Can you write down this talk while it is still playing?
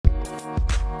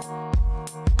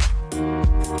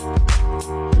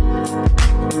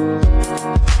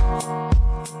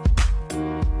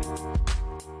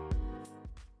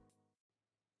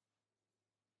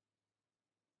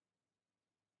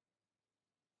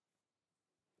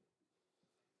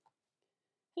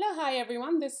Hello, hi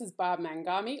everyone. This is Barb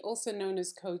Mangami, also known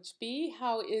as Coach B.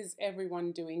 How is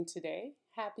everyone doing today?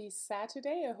 Happy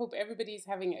Saturday. I hope everybody's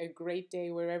having a great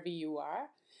day wherever you are.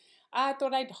 I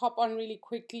thought I'd hop on really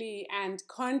quickly and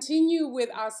continue with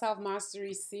our self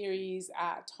mastery series,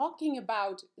 talking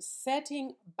about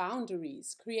setting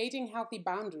boundaries, creating healthy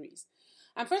boundaries.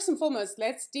 And first and foremost,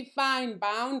 let's define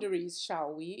boundaries,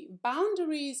 shall we?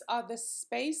 Boundaries are the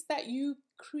space that you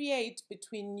create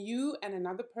between you and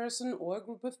another person or a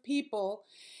group of people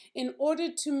in order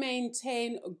to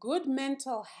maintain good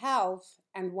mental health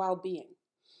and well being.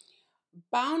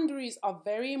 Boundaries are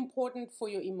very important for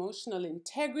your emotional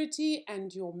integrity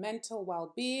and your mental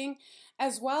well being,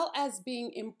 as well as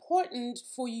being important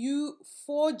for you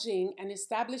forging and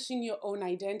establishing your own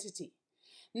identity.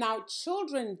 Now,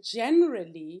 children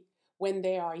generally, when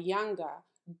they are younger,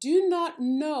 do not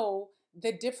know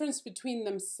the difference between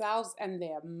themselves and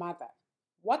their mother.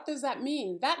 What does that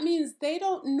mean? That means they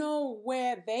don't know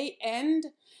where they end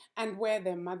and where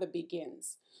their mother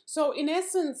begins. So, in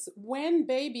essence, when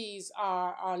babies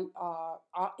are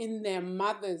in their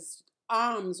mother's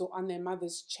arms or on their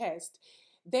mother's chest,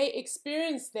 they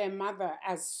experience their mother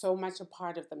as so much a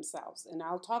part of themselves. And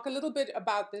I'll talk a little bit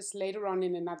about this later on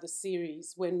in another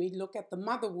series when we look at the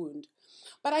mother wound.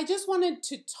 But I just wanted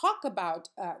to talk about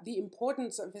the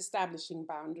importance of establishing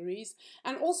boundaries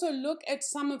and also look at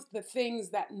some of the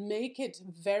things that make it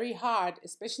very hard,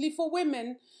 especially for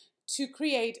women, to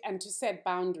create and to set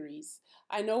boundaries.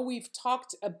 I know we've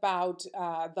talked about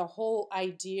the whole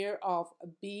idea of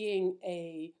being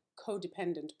a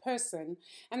codependent person,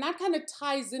 and that kind of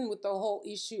ties in with the whole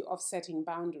issue of setting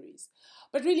boundaries.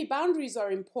 But really, boundaries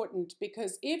are important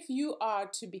because if you are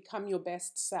to become your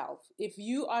best self, if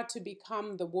you are to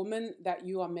become the woman that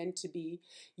you are meant to be,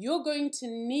 you're going to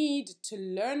need to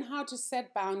learn how to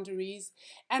set boundaries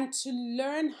and to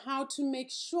learn how to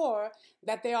make sure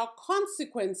that there are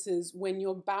consequences when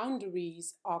your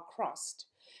boundaries are crossed.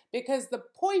 Because the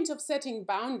point of setting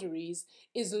boundaries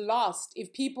is lost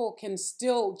if people can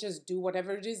still just do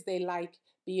whatever it is they like,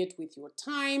 be it with your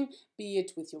time, be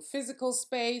it with your physical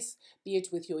space, be it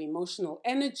with your emotional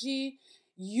energy.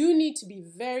 You need to be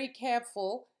very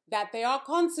careful that there are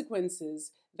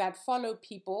consequences that follow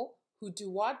people who do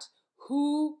what?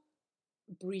 Who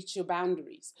breach your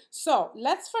boundaries. So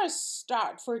let's first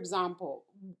start, for example,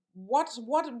 what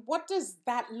does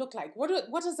that look like?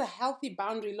 What does a healthy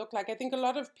boundary look like? I think a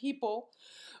lot of people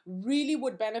really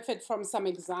would benefit from some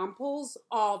examples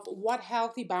of what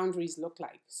healthy boundaries look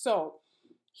like. So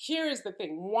here is the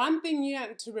thing. One thing you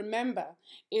have to remember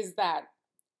is that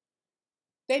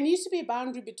there needs to be a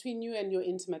boundary between you and your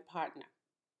intimate partner.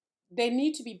 There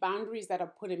need to be boundaries that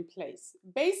are put in place.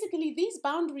 Basically, these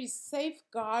boundaries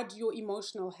safeguard your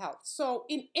emotional health. So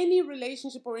in any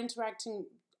relationship or interacting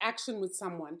action with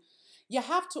someone, you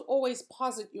have to always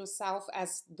posit yourself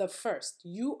as the first.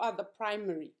 You are the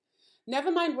primary. Never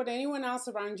mind what anyone else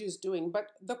around you is doing, but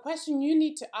the question you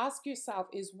need to ask yourself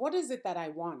is, what is it that I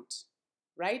want?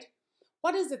 Right?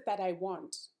 What is it that I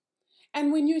want?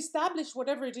 And when you establish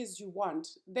whatever it is you want,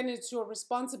 then it's your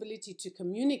responsibility to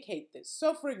communicate this.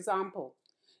 So, for example,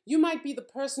 you might be the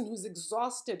person who's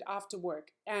exhausted after work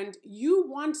and you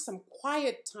want some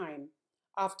quiet time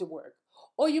after work.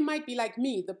 Or you might be like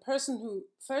me, the person who,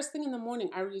 first thing in the morning,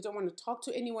 I really don't want to talk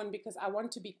to anyone because I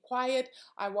want to be quiet.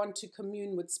 I want to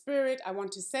commune with spirit. I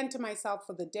want to center myself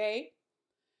for the day.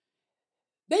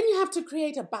 Then you have to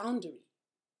create a boundary.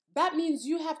 That means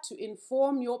you have to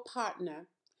inform your partner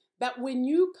that when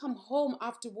you come home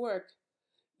after work,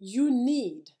 you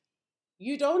need.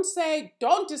 You don't say,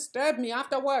 don't disturb me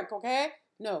after work, okay?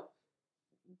 No.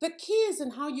 The key is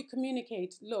in how you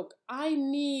communicate. Look, I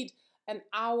need an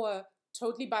hour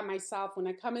totally by myself. When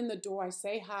I come in the door, I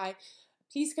say hi.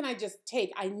 Please, can I just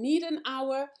take? I need an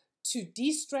hour to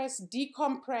de stress,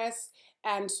 decompress,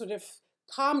 and sort of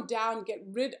calm down, get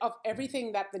rid of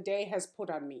everything that the day has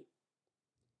put on me.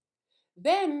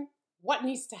 Then, what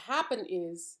needs to happen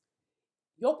is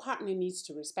your partner needs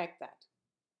to respect that.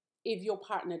 If your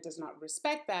partner does not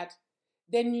respect that,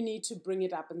 then you need to bring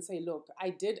it up and say, look, I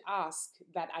did ask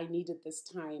that I needed this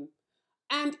time.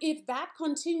 And if that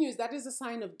continues, that is a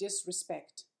sign of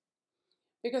disrespect.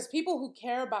 Because people who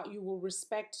care about you will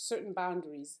respect certain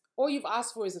boundaries. All you've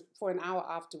asked for is for an hour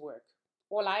after work.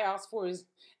 All I ask for is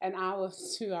an hour,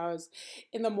 2 hours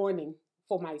in the morning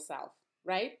for myself,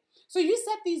 right? So you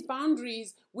set these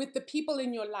boundaries with the people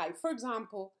in your life. For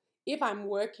example, if I'm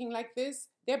working like this,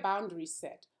 their boundaries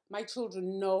set. My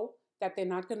children know that they're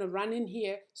not going to run in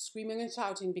here screaming and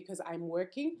shouting because I'm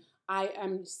working. I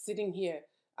am sitting here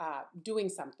doing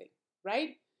something,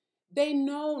 right? They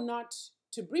know not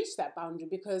to breach that boundary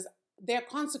because there are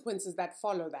consequences that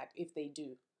follow that if they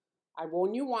do. I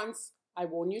warn you once, I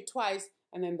warn you twice,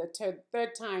 and then the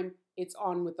third time, it's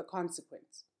on with the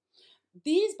consequence.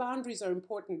 These boundaries are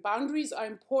important. Boundaries are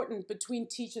important between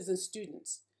teachers and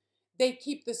students. They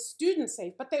keep the students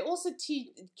safe, but they also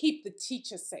keep the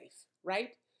teacher safe,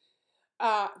 right?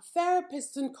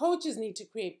 Therapists and coaches need to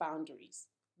create boundaries,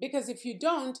 because if you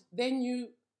don't, then you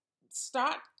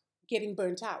start getting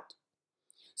burnt out.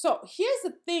 So here's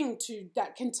the thing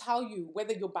that can tell you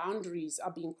whether your boundaries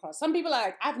are being crossed. Some people are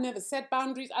like, I've never set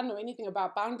boundaries. I don't know anything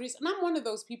about boundaries. And I'm one of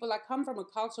those people. I come from a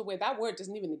culture where that word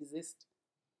doesn't even exist,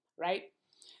 right?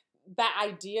 That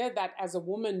idea that as a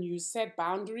woman you set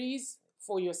boundaries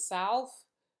for yourself,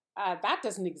 that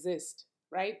doesn't exist,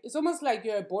 right? It's almost like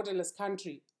you're a borderless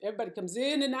country. Everybody comes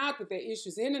in and out with their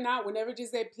issues, in and out whenever it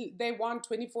is they want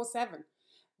 24/7.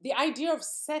 The idea of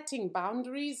setting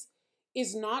boundaries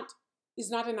is not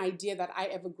an idea that I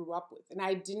ever grew up with. And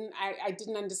I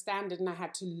didn't understand it, and I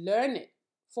had to learn it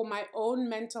for my own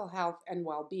mental health and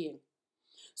well-being.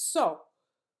 So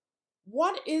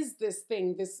what is this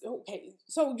thing? Okay,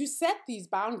 so you set these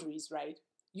boundaries, right?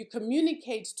 You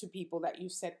communicate to people that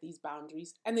you've set these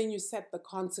boundaries, and then you set the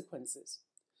consequences.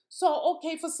 So,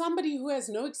 okay, for somebody who has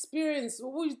no experience,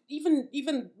 or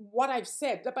even what I've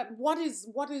said, but what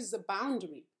is a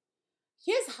boundary?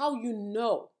 Here's how you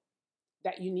know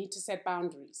that you need to set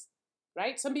boundaries,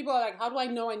 right? Some people are like, how do I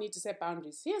know I need to set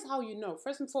boundaries? Here's how you know.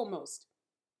 First and foremost,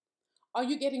 are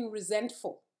you getting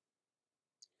resentful?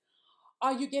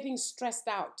 Are you getting stressed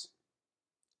out?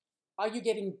 Are you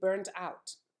getting burnt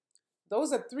out?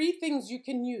 Those are 3 things you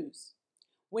can use.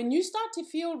 When you start to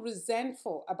feel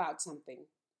resentful about something,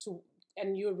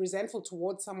 and you're resentful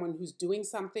towards someone who's doing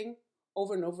something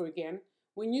over and over again,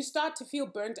 when you start to feel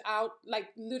burnt out, like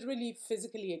literally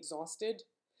physically exhausted,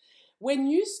 when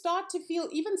you start to feel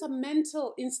even some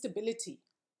mental instability,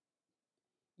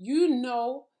 you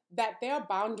know that there are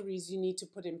boundaries you need to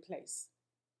put in place.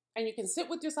 And you can sit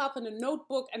with yourself in a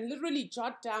notebook and literally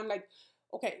jot down, like,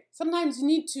 okay, sometimes you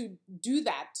need to do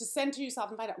that to center yourself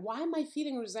and find out, why am I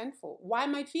feeling resentful? Why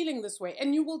am I feeling this way?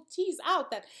 And you will tease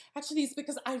out that actually it's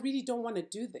because I really don't want to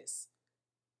do this.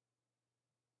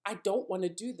 I don't want to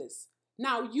do this.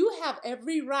 Now, you have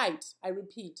every right, I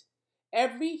repeat,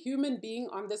 every human being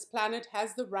on this planet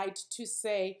has the right to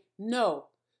say no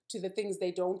to the things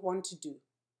they don't want to do.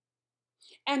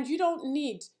 And you don't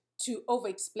need to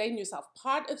over-explain yourself.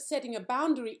 Part of setting a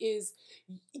boundary is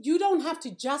you don't have to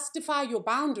justify your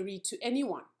boundary to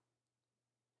anyone.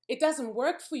 It doesn't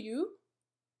work for you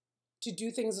to do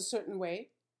things a certain way.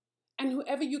 And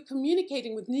whoever you're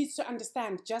communicating with needs to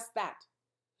understand just that.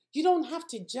 You don't have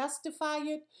to justify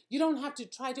it. You don't have to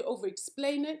try to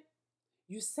over-explain it.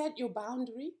 You set your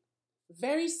boundary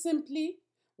very simply.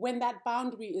 When that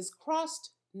boundary is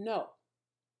crossed, no.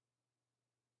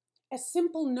 A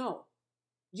simple no.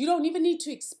 You don't even need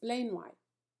to explain why.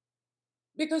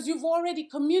 Because you've already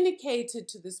communicated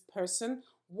to this person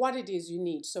what it is you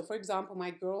need. So for example,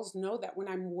 my girls know that when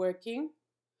I'm working,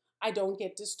 I don't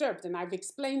get disturbed, and I've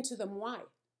explained to them why.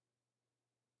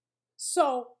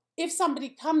 So if somebody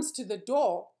comes to the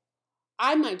door,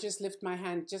 I might just lift my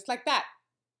hand just like that.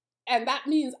 And that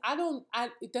means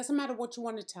it doesn't matter what you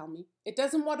want to tell me. It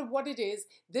doesn't matter what it is.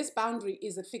 This boundary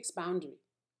is a fixed boundary.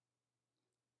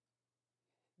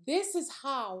 This is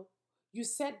how you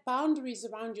set boundaries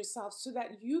around yourself so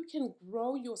that you can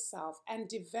grow yourself and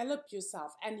develop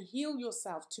yourself and heal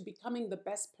yourself to becoming the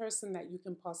best person that you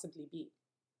can possibly be.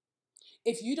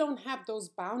 If you don't have those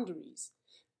boundaries,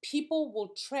 people will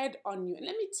tread on you. And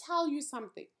let me tell you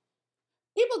something.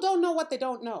 People don't know what they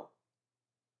don't know.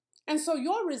 And so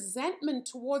your resentment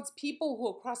towards people who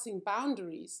are crossing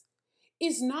boundaries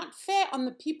is not fair on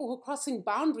the people who are crossing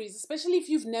boundaries, especially if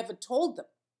you've never told them.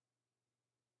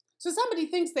 So somebody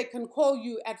thinks they can call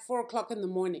you at 4 o'clock in the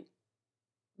morning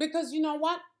because you know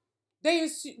what? They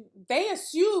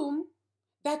assume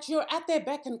that you're at their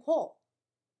beck and call,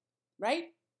 right?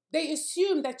 They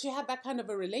assume that you have that kind of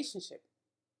a relationship.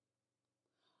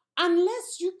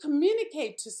 Unless you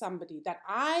communicate to somebody that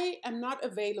I am not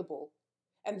available,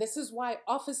 and this is why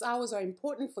office hours are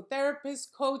important for therapists,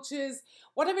 coaches,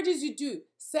 whatever it is you do,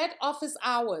 set office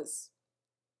hours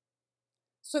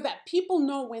so that people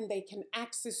know when they can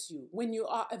access you, when you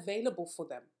are available for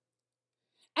them.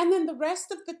 And then the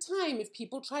rest of the time, if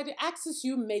people try to access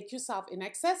you, make yourself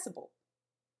inaccessible.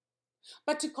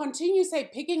 But to continue, say,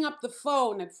 picking up the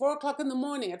phone at 4 o'clock in the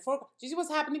morning, do you see what's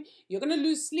happening? You're going to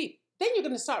lose sleep. Then you're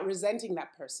going to start resenting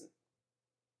that person.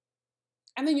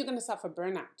 And then you're going to suffer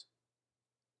burnout.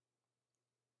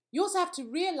 You also have to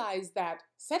realize that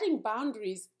setting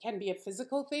boundaries can be a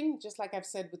physical thing, just like I've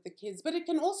said with the kids, but it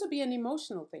can also be an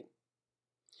emotional thing.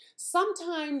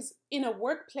 Sometimes in a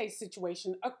workplace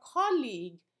situation, a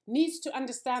colleague needs to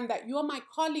understand that you're my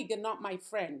colleague and not my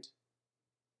friend.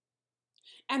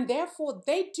 And therefore,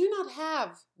 they do not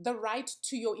have the right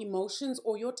to your emotions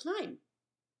or your time.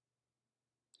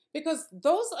 Because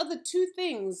those are the two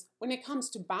things when it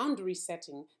comes to boundary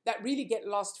setting that really get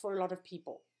lost for a lot of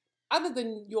people. Other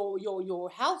than your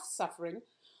health suffering,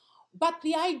 but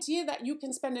the idea that you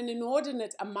can spend an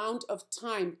inordinate amount of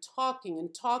time talking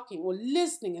and talking or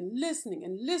listening and listening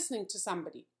and listening to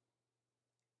somebody.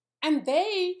 And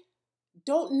they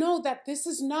don't know that this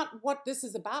is not what this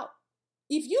is about.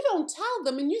 If you don't tell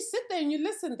them and you sit there and you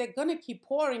listen, they're going to keep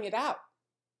pouring it out.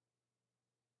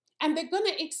 And they're going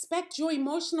to expect your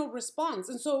emotional response.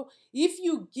 And so if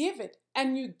you give it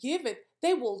and you give it,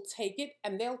 they will take it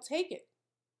and they'll take it.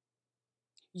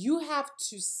 You have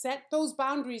to set those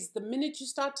boundaries the minute you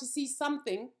start to see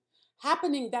something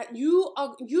happening that you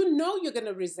know you're going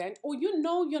to resent, or you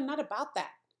know you're not about that.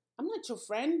 I'm not your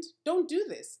friend. Don't do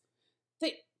this.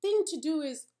 The thing to do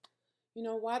is, you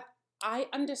know what? I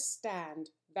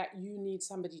understand that you need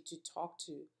somebody to talk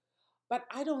to, but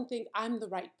I don't think I'm the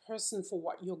right person for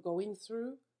what you're going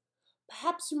through.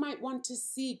 Perhaps you might want to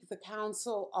seek the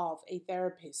counsel of a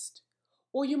therapist,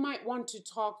 or you might want to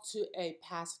talk to a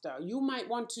pastor. You might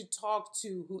want to talk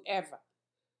to whoever,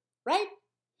 right?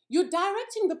 You're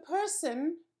directing the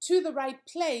person to the right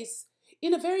place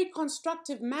in a very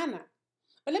constructive manner.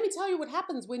 But let me tell you what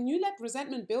happens when you let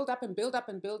resentment build up and build up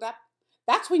and build up.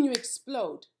 That's when you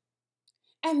explode.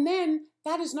 And then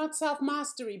that is not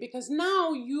self-mastery, because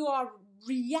now you are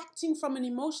reacting from an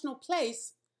emotional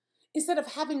place instead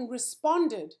of having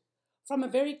responded from a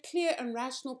very clear and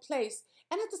rational place.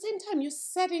 And at the same time, you're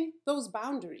setting those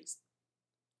boundaries.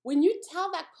 When you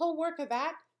tell that coworker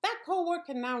that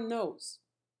coworker now knows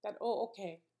that, oh,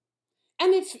 okay.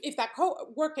 And if that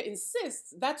coworker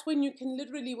insists, that's when you can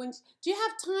literally, do you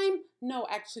have time? No,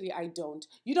 actually, I don't.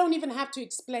 You don't even have to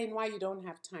explain why you don't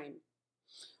have time.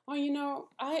 Oh, you know,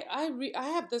 I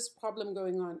have this problem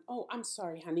going on. Oh, I'm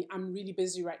sorry, honey. I'm really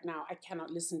busy right now. I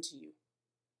cannot listen to you.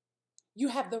 You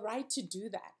have the right to do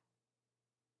that.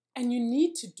 And you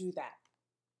need to do that.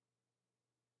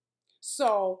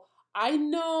 So I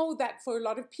know that for a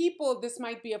lot of people, this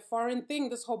might be a foreign thing,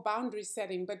 this whole boundary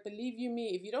setting. But believe you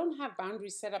me, if you don't have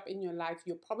boundaries set up in your life,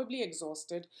 you're probably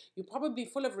exhausted. You're probably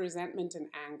full of resentment and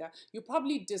anger. You're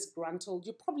probably disgruntled.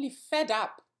 You're probably fed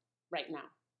up right now.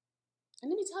 And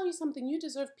let me tell you something, you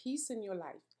deserve peace in your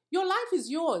life. Your life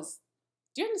is yours.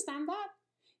 Do you understand that?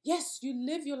 Yes, you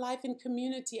live your life in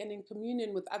community and in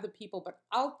communion with other people, but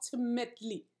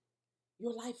ultimately,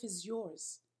 your life is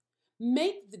yours.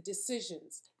 Make the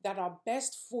decisions that are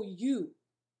best for you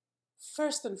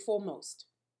first and foremost.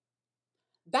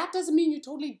 That doesn't mean you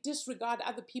totally disregard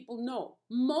other people. No.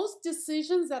 Most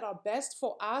decisions that are best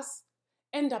for us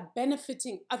end up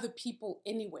benefiting other people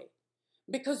anyway.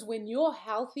 Because when you're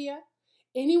healthier,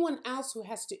 anyone else who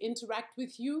has to interact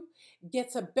with you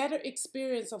gets a better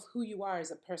experience of who you are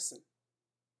as a person.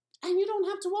 And you don't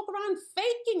have to walk around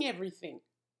faking everything.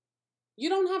 You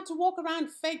don't have to walk around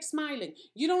fake smiling.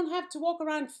 You don't have to walk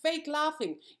around fake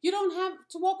laughing. You don't have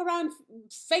to walk around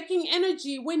faking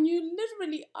energy when you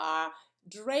literally are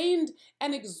drained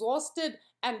and exhausted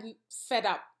and fed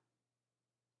up.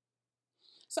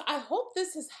 So I hope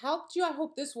this has helped you. I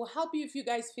hope this will help you. If you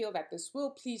guys feel that this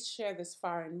will, please share this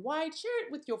far and wide. Share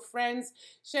it with your friends.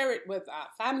 Share it with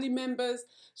family members.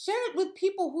 Share it with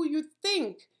people who you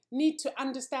think need to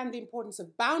understand the importance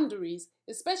of boundaries,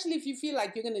 especially if you feel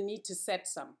like you're going to need to set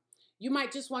some. You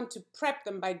might just want to prep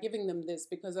them by giving them this,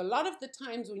 because a lot of the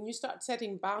times when you start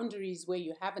setting boundaries where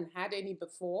you haven't had any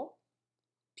before,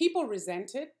 people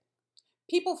resent it.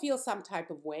 People feel some type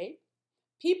of way.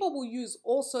 People will use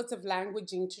all sorts of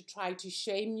languaging to try to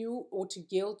shame you or to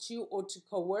guilt you or to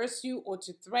coerce you or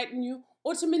to threaten you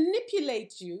or to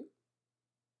manipulate you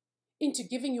into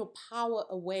giving your power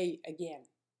away again.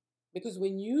 Because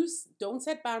when you don't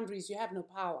set boundaries, you have no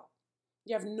power.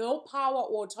 You have no power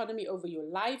or autonomy over your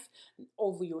life,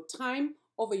 over your time,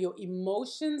 over your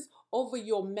emotions, over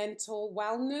your mental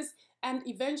wellness, and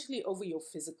eventually over your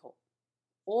physical.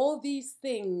 All these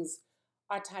things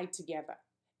are tied together,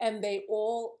 and they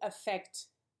all affect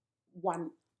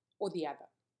one or the other.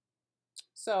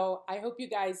 So I hope you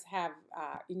guys have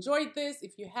enjoyed this.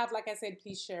 If you have, like I said,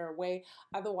 please share away.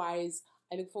 Otherwise,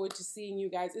 I look forward to seeing you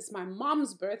guys. It's my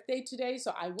mom's birthday today,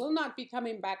 so I will not be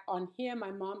coming back on here. My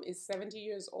mom is 70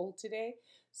 years old today,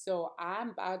 so I'm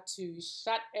about to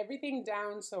shut everything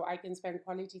down so I can spend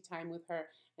quality time with her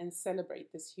and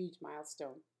celebrate this huge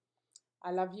milestone.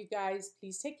 I love you guys.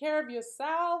 Please take care of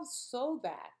yourselves so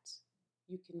that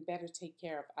you can better take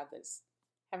care of others.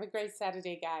 Have a great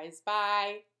Saturday, guys.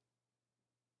 Bye.